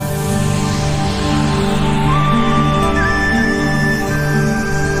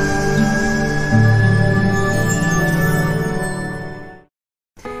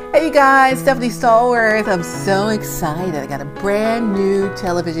guys, Stephanie Stallworth. I'm so excited. I got a brand new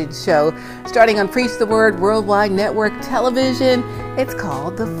television show starting on Preach the Word Worldwide Network Television. It's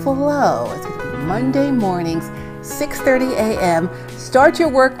called The Flow. It's going to be Monday mornings, 6:30 a.m. Start your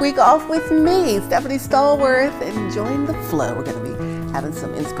work week off with me, Stephanie Stallworth, and join The Flow. We're going to be having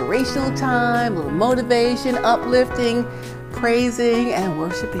some inspirational time, a little motivation, uplifting, praising, and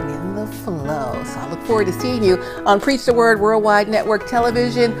worshiping in the flow. So I look forward to seeing you on Preach the Word Worldwide Network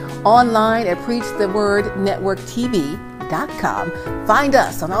Television, online at preachthewordnetworktv.com. Find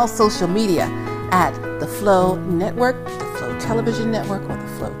us on all social media at The Flow Network, The Flow Television Network, or The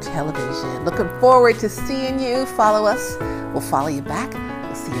Flow Television. Looking forward to seeing you. Follow us. We'll follow you back.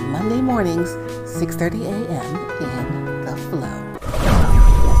 We'll see you Monday mornings, 6:30 a.m. in The Flow.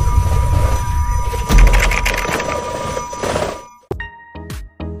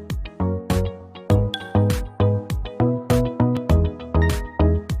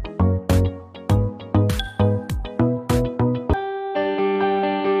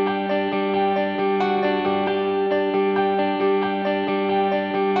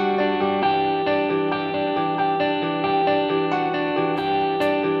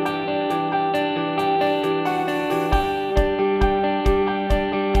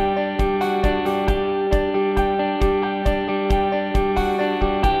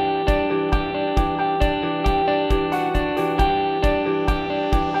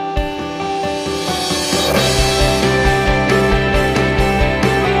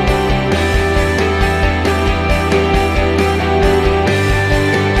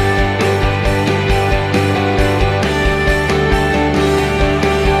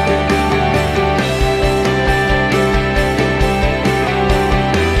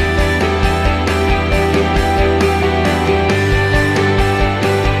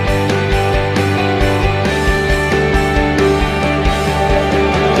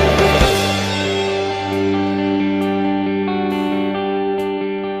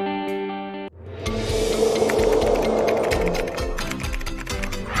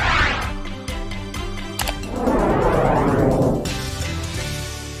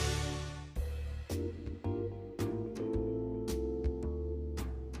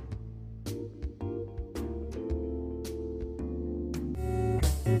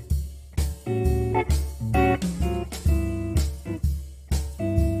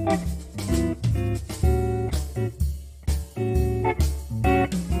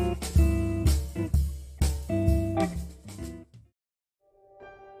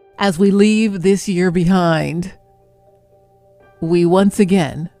 As we leave this year behind, we once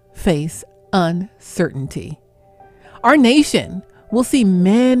again face uncertainty. Our nation will see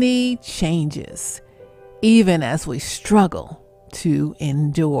many changes, even as we struggle to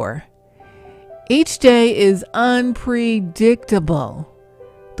endure. Each day is unpredictable.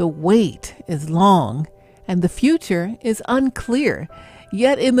 The wait is long, and the future is unclear.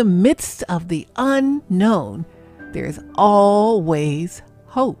 Yet in the midst of the unknown, there is always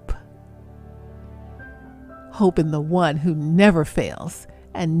hope. Hope in the one who never fails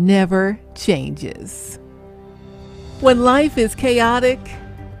and never changes. When life is chaotic,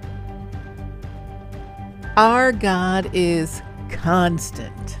 our God is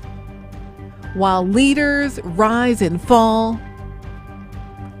constant. While leaders rise and fall,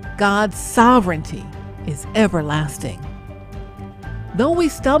 God's sovereignty is everlasting. Though we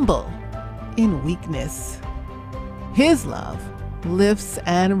stumble in weakness, His love lifts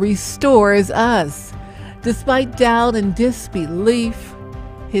and restores us. Despite doubt and disbelief,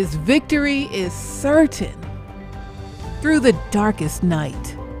 His victory is certain. Through the darkest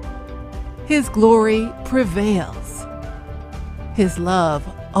night, His glory prevails. His love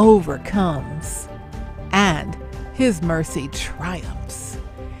overcomes, and His mercy triumphs.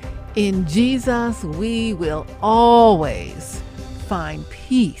 In Jesus, we will always find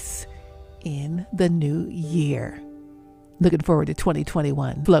peace in the new year. Looking forward to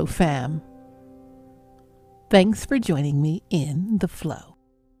 2021. Flow fam. Thanks for joining me in The Flow.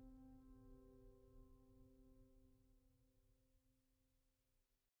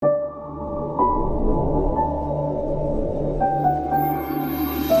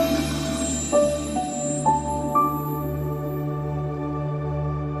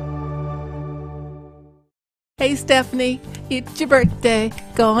 Hey Stephanie, it's your birthday.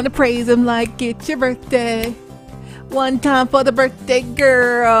 Gonna praise Him like it's your birthday. One time for the birthday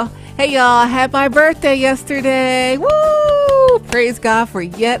girl. Hey y'all, I had my birthday yesterday. Woo! Praise God for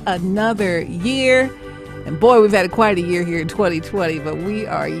yet another year. And boy, we've had quite a year here in 2020, but we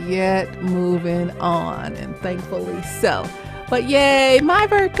are yet moving on, and thankfully so. But yay, my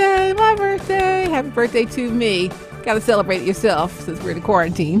birthday, happy birthday to me. Got to celebrate yourself since we're in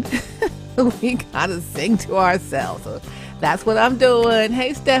quarantine. We got to sing to ourselves. So that's what I'm doing.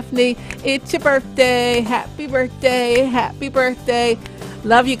 Hey, Stephanie, it's your birthday. Happy birthday. Happy birthday.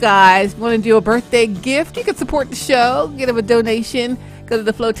 Love you guys. Want to do a birthday gift? You can support the show. Get them a donation. Go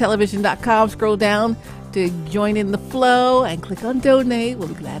to TheFlowTelevision.com. Scroll down to join in the flow and click on donate. We'll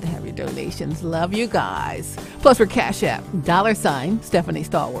be glad to have your donations. Love you guys. Plus, we're Cash App, $ Stephanie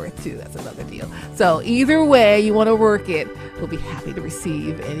Stallworth, too. That's another deal. So either way you want to work it, we'll be happy to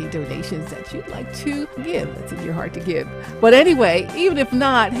receive any donations that you'd like to give. That's in your heart to give. But anyway, even if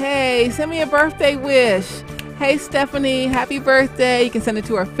not, hey, send me a birthday wish. Hey, Stephanie, happy birthday. You can send it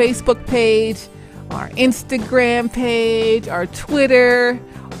to our Facebook page, our Instagram page, our Twitter,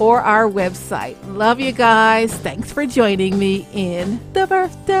 or our website. Love you guys. Thanks for joining me in the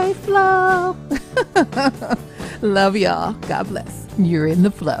birthday flow. Love y'all. God bless. You're in the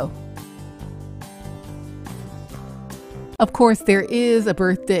flow. Of course, there is a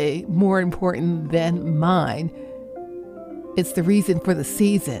birthday more important than mine. It's the reason for the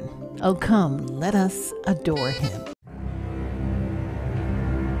season. Oh, come, let us adore him.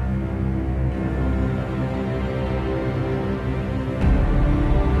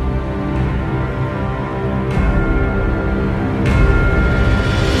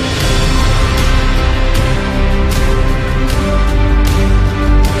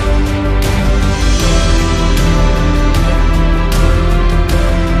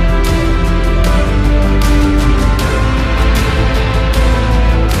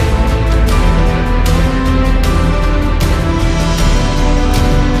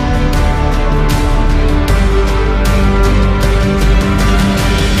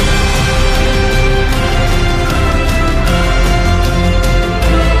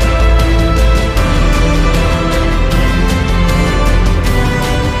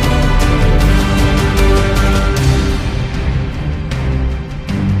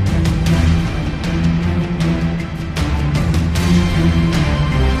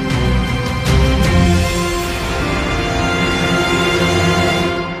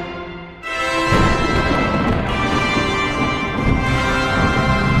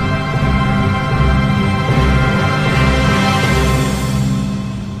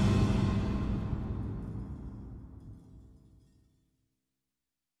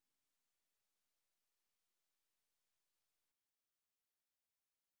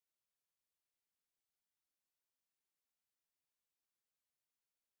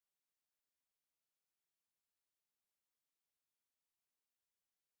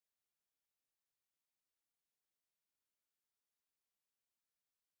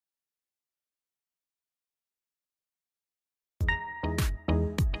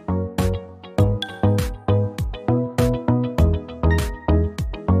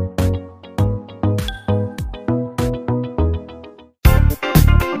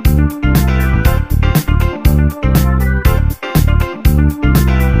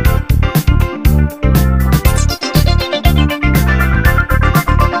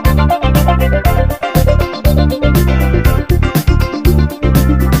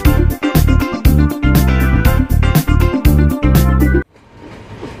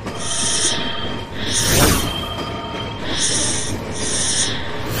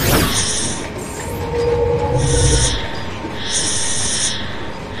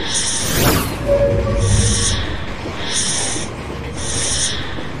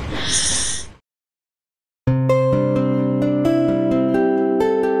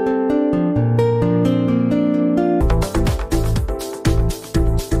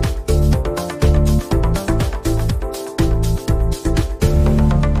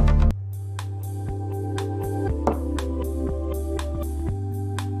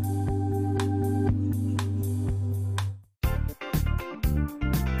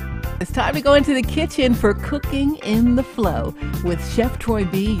 It's time to go into the kitchen for Cooking in the Flow with Chef Troy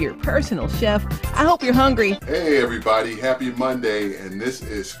B., your personal chef. I hope you're hungry. Hey everybody, happy Monday, and this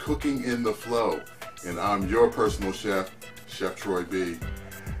is Cooking in the Flow, and I'm your personal chef, Chef Troy B.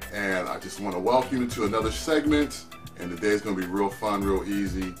 And I just want to welcome you to another segment, and today's going to be real fun, real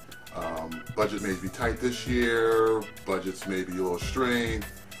easy. Budget may be tight this year, budgets may be a little strained,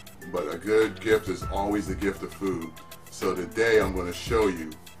 but a good gift is always the gift of food. So today I'm going to show you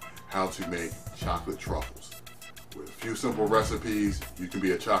how to make chocolate truffles. With a few simple recipes, you can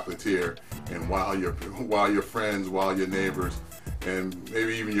be a chocolatier, and while your friends, while your neighbors, and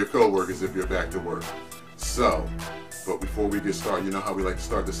maybe even your co-workers if you're back to work. So, but before we get started, you know how we like to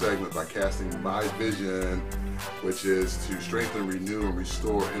start the segment by casting my vision, which is to strengthen, renew, and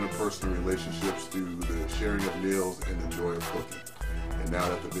restore interpersonal relationships through the sharing of meals and the joy of cooking. And now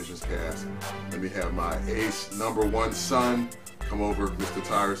that the vision's cast, let me have my ace #1 son come over, Mr.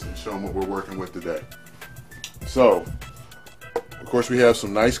 Tyrus, and show him what we're working with today. So, of course, we have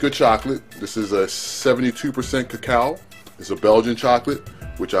some nice good chocolate. This is a 72% cacao. It's a Belgian chocolate,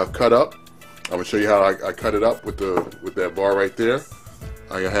 which I've cut up. I'm gonna show you how I cut it up with that bar right there.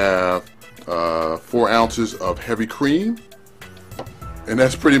 I have 4 ounces of heavy cream, and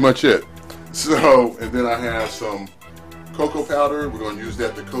that's pretty much it. So, and then I have some cocoa powder. We're going to use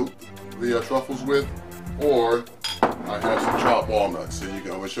that to coat the truffles with, or I have some chopped walnuts. So I'm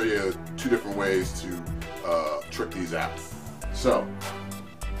going to show you 2 different ways to trick these out. So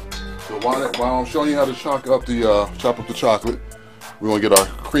while I'm showing you how to chop up the chocolate, we're going to get our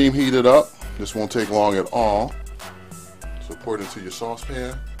cream heated up. This won't take long at all. So pour it into your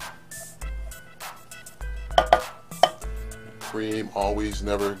saucepan. Cream always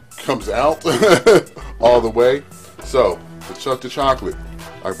never comes out all the way. So to chuck the chocolate,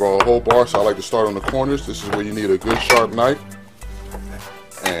 I brought a whole bar, so I like to start on the corners. This is where you need a good sharp knife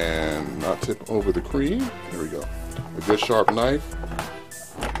and not tip over the cream. There we go. A good sharp knife.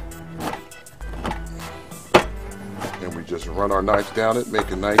 And we just run our knife down it,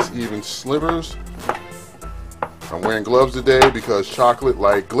 making nice even slivers. I'm wearing gloves today because chocolate,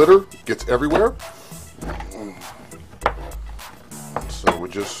 like glitter, gets everywhere. So we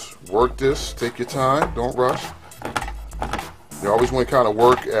just work this, take your time, don't rush. You always want to kind of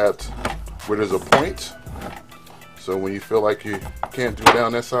work at where there's a point. So when you feel like you can't do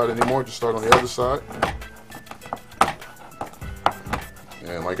down that side anymore, just start on the other side.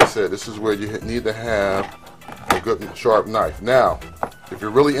 And like I said, this is where you need to have a good sharp knife. Now, if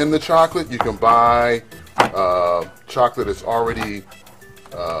you're really into chocolate, you can buy chocolate that's already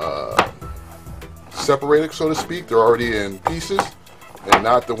separated, so to speak. They're already in pieces, and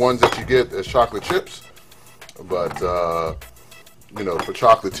not the ones that you get as chocolate chips. But you know, for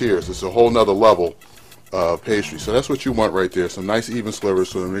chocolatiers, it's a whole nother level of pastry. So that's what you want right there. Some nice even slivers,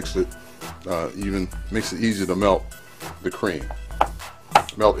 so it makes it easy to melt the cream.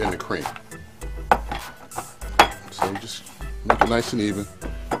 Melt in the cream. So you just make it nice and even.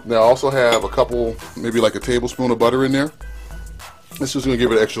 Now I also have a couple, maybe like a tablespoon of butter in there. This is going to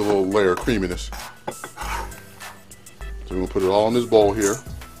give it an extra little layer of creaminess. So we're going to put it all in this bowl here.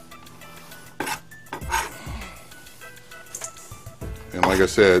 And like I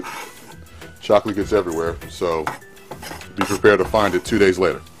said, chocolate gets everywhere, so be prepared to find it 2 days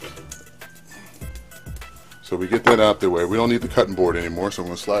later. So we get that out the way. We don't need the cutting board anymore, so I'm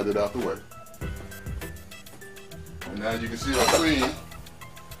going to slide it out the way. And now you can see our cream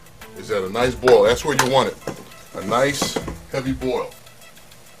is at a nice boil. That's where you want it. A nice, heavy boil.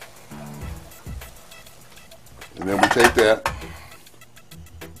 And then we take that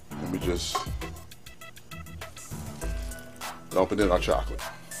and we just dump it in our chocolate.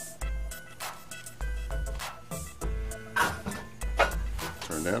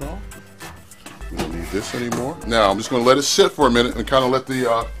 Turn that off. We don't need this anymore. Now I'm just going to let it sit for a minute and kind of let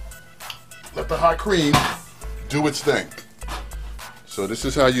the hot cream do its thing. So this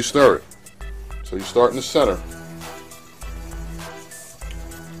is how you stir it. So you start in the center.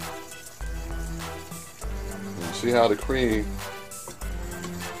 And you see how the cream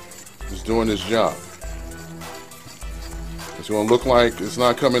is doing its job. It's going to look like it's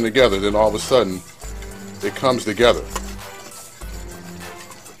not coming together, then all of a sudden it comes together.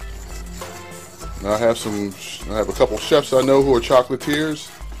 Now I have a couple chefs I know who are chocolatiers.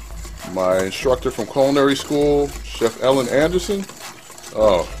 My instructor from culinary school, Chef Ellen Anderson.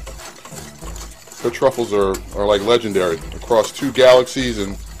 Oh, her truffles are like legendary across 2 galaxies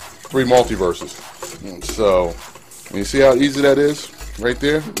and 3 multiverses. And so, you see how easy that is right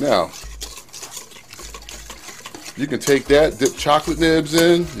there? Now, you can take that, dip chocolate nibs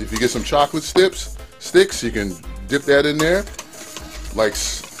in. If you get some chocolate sticks, you can dip that in there,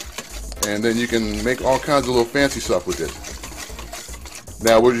 and then you can make all kinds of little fancy stuff with it.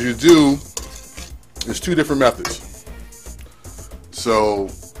 Now, what you do is 2 different methods. So,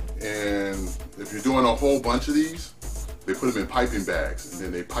 and if you're doing a whole bunch of these, they put them in piping bags, and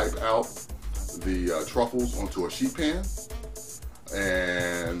then they pipe out the truffles onto a sheet pan,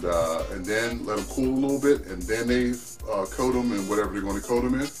 and then let them cool a little bit, and then they coat them in whatever they're going to coat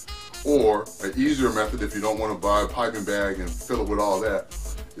them in. Or an easier method, if you don't want to buy a piping bag and fill it with all that,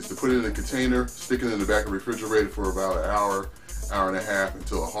 is to put it in a container, stick it in the back of the refrigerator for about an hour, hour and a half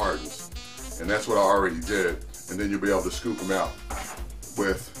until it hardens. And that's what I already did. And then you'll be able to scoop them out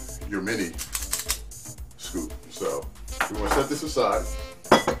with your mini scoop. So we're going to set this aside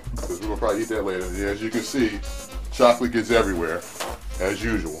because we're going to probably eat that later. And as you can see, chocolate gets everywhere as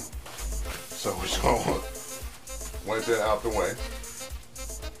usual. So we're just going to wipe that out the way.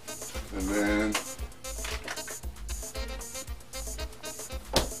 And then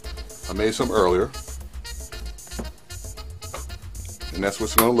I made some earlier. And that's what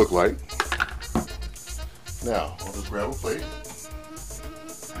it's going to look like. Now, I'll just grab a plate.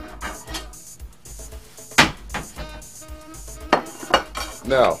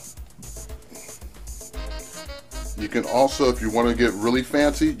 Now, you can also, if you want to get really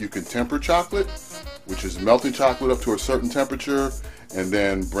fancy, you can temper chocolate, which is melting chocolate up to a certain temperature and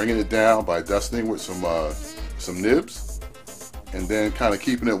then bringing it down by dusting with some nibs and then kind of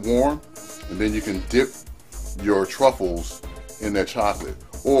keeping it warm. And then you can dip your truffles in that chocolate.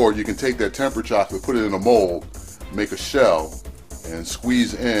 Or you can take that tempered chocolate, put it in a mold, make a shell, and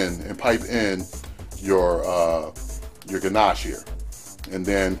squeeze in and pipe in your ganache here. And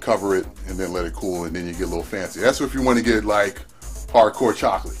then cover it and then let it cool, and then you get a little fancy. That's if you want to get like hardcore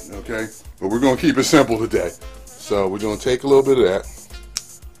chocolate, okay? But we're going to keep it simple today. So we're going to take a little bit of that.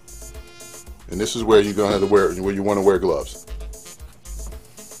 And this is where you're going to have to wear, where you want to wear gloves.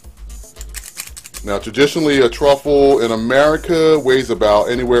 Now, traditionally, a truffle in America weighs about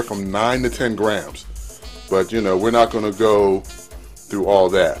anywhere from 9 to 10 grams. But, you know, we're not going to go through all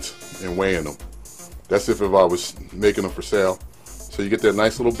that and weighing them. That's if I was making them for sale. So you get that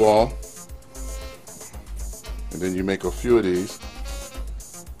nice little ball. And then you make a few of these.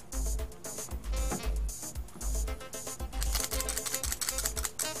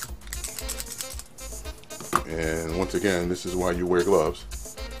 And once again, this is why you wear gloves.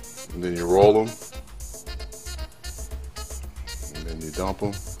 And then you roll them. And then you dump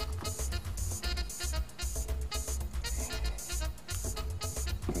them.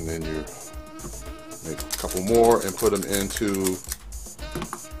 And then you make a couple more and put them into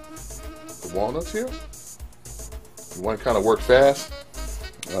the walnuts here. You want to kind of work fast,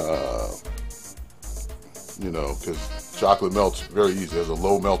 you know, because chocolate melts very easy. There's a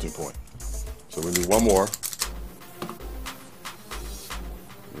low melting point. So we need one more.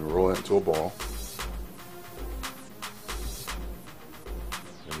 And roll it into a ball.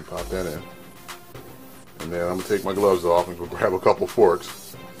 And we pop that in. And then I'm going to take my gloves off and go grab a couple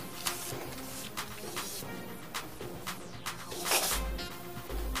forks.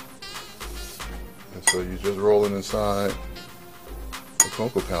 And so you just roll it inside the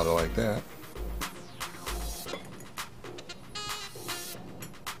cocoa powder like that.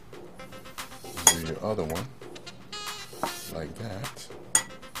 And do your other one like that.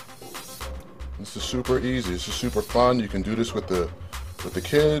 This is super easy. This is super fun. You can do this with the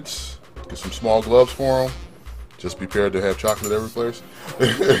kids. Get some small gloves for them. Just be prepared to have chocolate every place.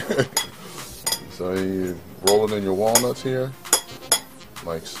 So you roll it in your walnuts here,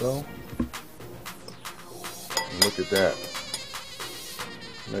 like so. And look at that.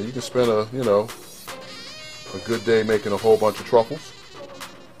 Now you can spend a good day making a whole bunch of truffles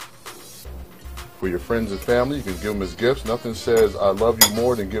for your friends and family. You can give them as gifts. Nothing says I love you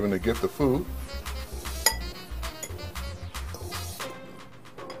more than giving a gift of food.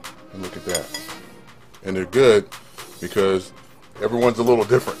 And look at that. And they're good because everyone's a little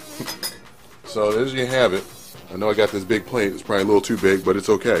different. So there you have it. I know I got this big plate. It's probably a little too big, but it's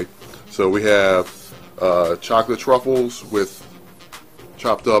okay. So we have chocolate truffles with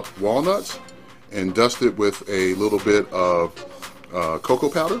chopped up walnuts and dusted with a little bit of cocoa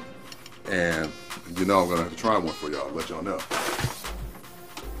powder. And you know I'm going to have to try one for y'all, let y'all know.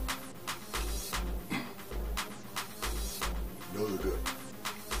 Those are good.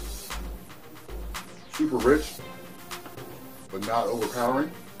 Super rich, but not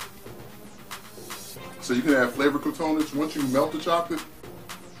overpowering. So you can add flavor components once you melt the chocolate.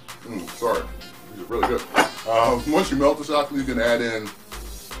 Sorry, these are really good. Once you melt the chocolate, you can add in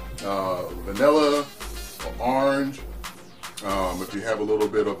vanilla or orange. If you have a little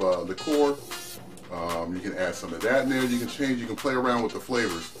bit of liqueur, you can add some of that in there. You can change, you can play around with the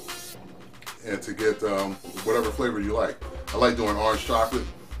flavors and to get whatever flavor you like. I like doing orange chocolate.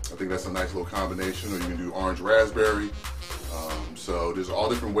 I think that's a nice little combination. Or you can do orange raspberry. So there's all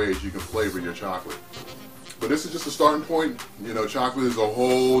different ways you can flavor your chocolate. But this is just a starting point. You know, chocolate is a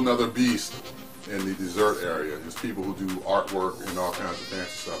whole nother beast in the dessert area. There's people who do artwork and all kinds of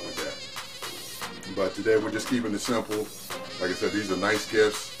fancy stuff like that. But today we're just keeping it simple. Like I said, these are nice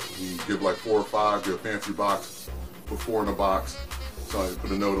gifts. You give like 4 or 5, get a fancy box, put 4 in a box. So you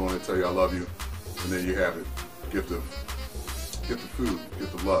put a note on it, tell you I love you, and then you have it. Gift of food,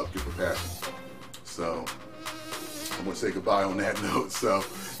 gift of love, gift of passion. So I'm gonna say goodbye on that note. So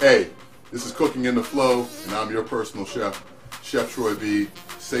hey, this is Cooking in the Flow, and I'm your personal chef, Chef Troy B.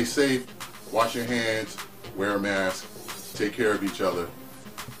 Stay safe, wash your hands, wear a mask, take care of each other.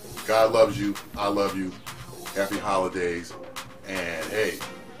 God loves you, I love you. Happy holidays, and hey,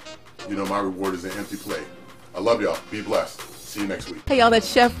 my reward is an empty plate. I love y'all. Be blessed. See you next week. Hey, y'all, that's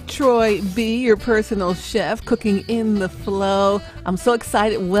Chef Troy B., your personal chef, cooking in the flow. I'm so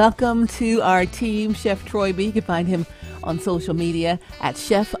excited. Welcome to our team, Chef Troy B. You can find him on social media at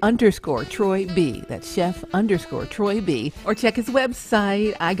chef_Troy B. That's chef_Troy B. Or check his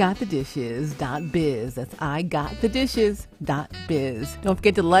website, IGotTheDishes.biz. That's IGotTheDishes.biz. Don't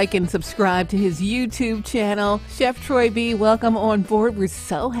forget to like and subscribe to his YouTube channel. Chef Troy B., welcome on board. We're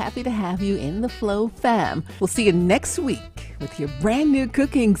so happy to have you in the Flow fam. We'll see you next week with your brand new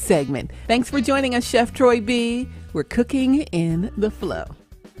cooking segment. Thanks for joining us, Chef Troy B. We're cooking in the flow.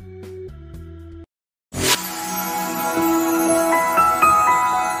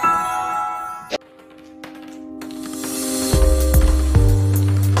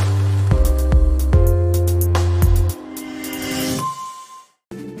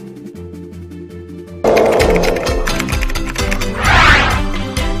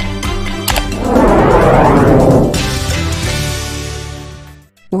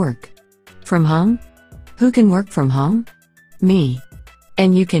 Work from home? Who can work from home? Me.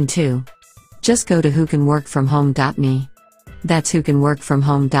 And you can too. Just go to whocanworkfromhome.me. That's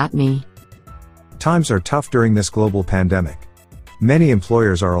whocanworkfromhome.me. Times are tough during this global pandemic. Many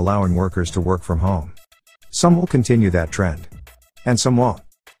employers are allowing workers to work from home. Some will continue that trend. And some won't.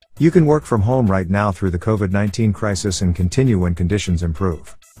 You can work from home right now through the COVID-19 crisis and continue when conditions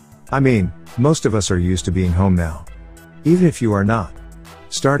improve. I mean, most of us are used to being home now. Even if you are not.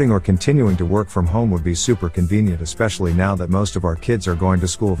 Starting or continuing to work from home would be super convenient, especially now that most of our kids are going to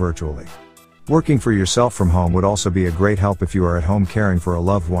school virtually. Working for yourself from home would also be a great help if you are at home caring for a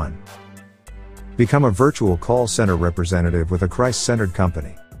loved one. Become a virtual call center representative with a Christ-centered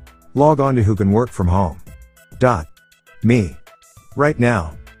company. Log on to whocanworkfromhome.me right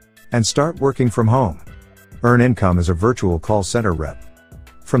now and start working from home. Earn income as a virtual call center rep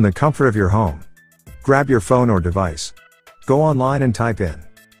from the comfort of your home. Grab your phone or device. Go online and type in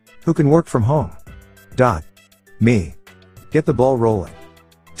whocanworkfromhome.me. Get the ball rolling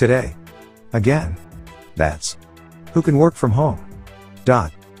today. Again, that's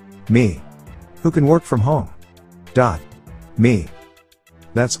whocanworkfromhome.me. whocanworkfromhome.me.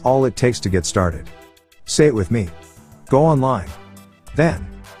 That's all it takes to get started. Say it with me. Go online. Then,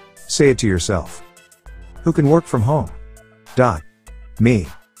 say it to yourself. whocanworkfromhome.me.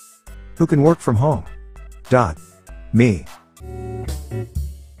 whocanworkfromhome.me.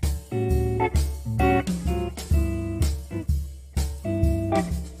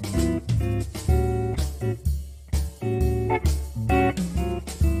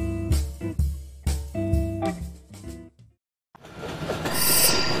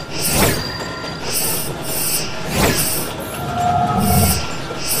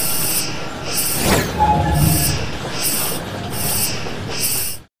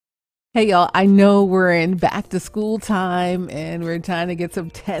 Hey y'all, I know we're in back to school time and we're trying to get some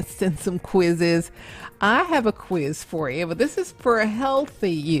tests and some quizzes. I have a quiz for you, but this is for a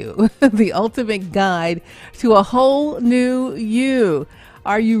healthy you, the ultimate guide to a whole new you.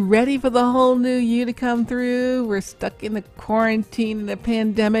 Are you ready for the whole new you to come through? We're stuck in the quarantine and the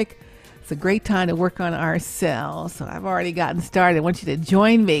pandemic. It's a great time to work on ourselves. So I've already gotten started. I want you to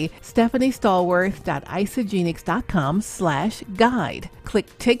join me. StephanieStallworth.isogenics.com/guide.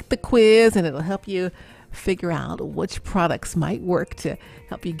 Click take the quiz and it'll help you figure out which products might work to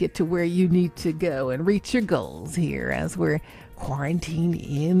help you get to where you need to go and reach your goals here as we're quarantined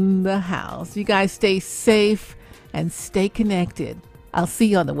in the house. You guys stay safe and stay connected. I'll see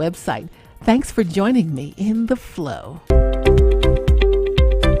you on the website. Thanks for joining me in the flow.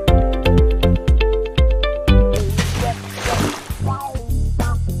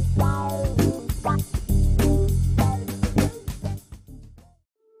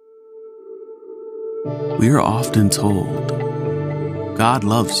 We are often told, God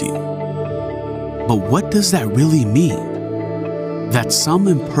loves you. But what does that really mean? That some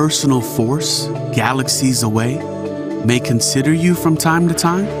impersonal force, galaxies away, may consider you from time to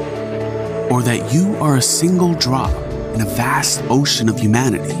time? Or that you are a single drop in a vast ocean of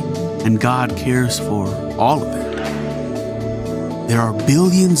humanity, and God cares for all of it? There are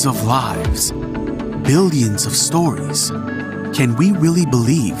billions of lives, billions of stories. Can we really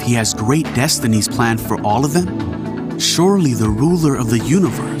believe He has great destinies planned for all of them? Surely the ruler of the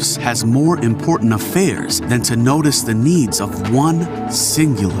universe has more important affairs than to notice the needs of one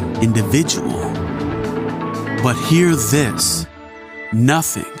singular individual. But hear this,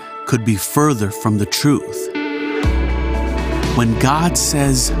 nothing could be further from the truth. When God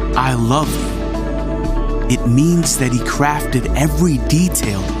says, I love you, it means that He crafted every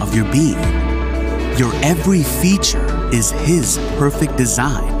detail of your being. Your every feature is His perfect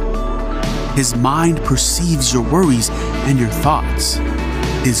design, His mind perceives your worries and your thoughts.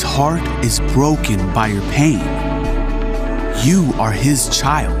 His heart is broken by your pain. You are His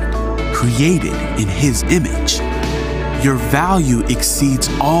child, created in His image. Your value exceeds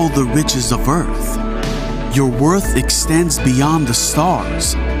all the riches of earth. Your worth extends beyond the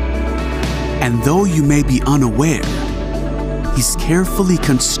stars. And though you may be unaware, He's carefully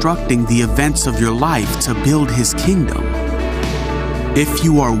constructing the events of your life to build His kingdom. If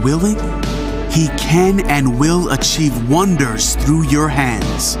you are willing, He can and will achieve wonders through your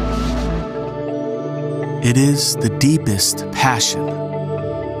hands. It is the deepest passion,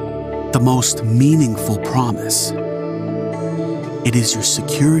 the most meaningful promise. It is your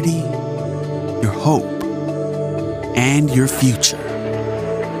security, your hope, and your future.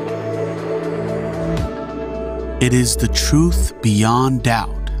 It is the truth beyond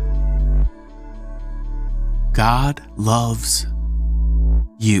doubt. God loves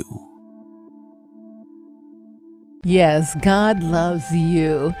you. Yes, God loves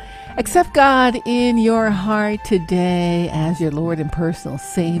you. Accept God in your heart today as your Lord and personal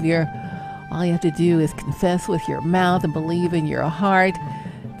Savior. All you have to do is confess with your mouth and believe in your heart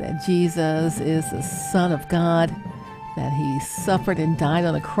that Jesus is the Son of God, that He suffered and died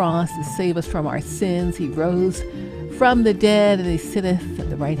on the cross to save us from our sins. He rose from the dead, and He sitteth at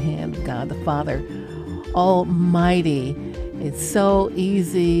the right hand of God the Father Almighty. It's so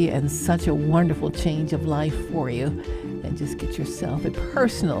easy and such a wonderful change of life for you. And just get yourself a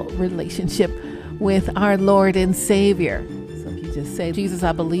personal relationship with our Lord and Savior. So if you just say, Jesus,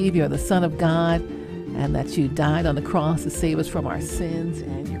 I believe you're the Son of God, and that you died on the cross to save us from our sins,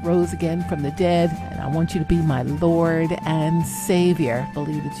 and you rose again from the dead, and I want you to be my Lord and Savior.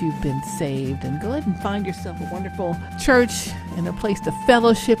 Believe that you've been saved, and go ahead and find yourself a wonderful church and a place to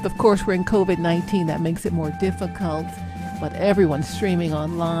fellowship. Of course, we're in COVID-19. That makes it more difficult, but everyone's streaming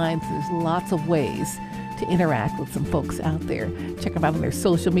online, so there's lots of ways to interact with some folks out there. Check them out on their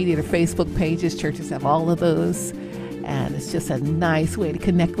social media, their Facebook pages. Churches have all of those. And it's just a nice way to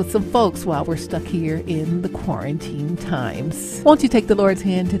connect with some folks while we're stuck here in the quarantine times. Won't you take the Lord's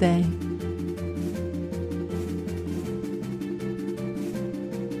hand today?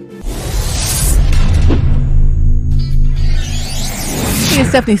 Hey,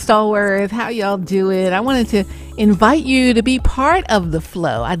 Stephanie Stallworth. How y'all doing? I wanted to invite you to be part of The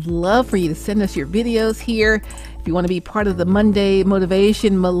Flow. I'd love for you to send us your videos here. If you want to be part of the Monday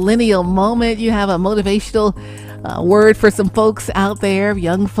Motivation Millennial Moment, you have a motivational word for some folks out there,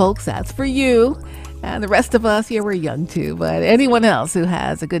 young folks, that's for you. And the rest of us, yeah, we're young too, but anyone else who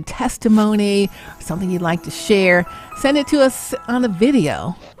has a good testimony or something you'd like to share, send it to us on a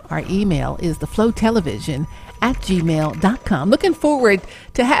video. Our email is TheFlowTelevision@gmail.com. Looking forward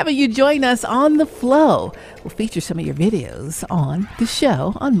to having you join us on The Flow. We'll feature some of your videos on the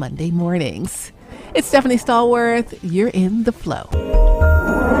show on Monday mornings. It's Stephanie Stallworth. You're in The Flow.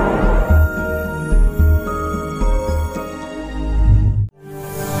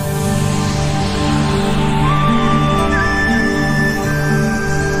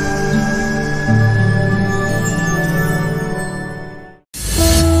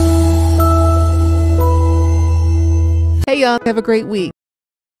 Hey, y'all. Have a great week.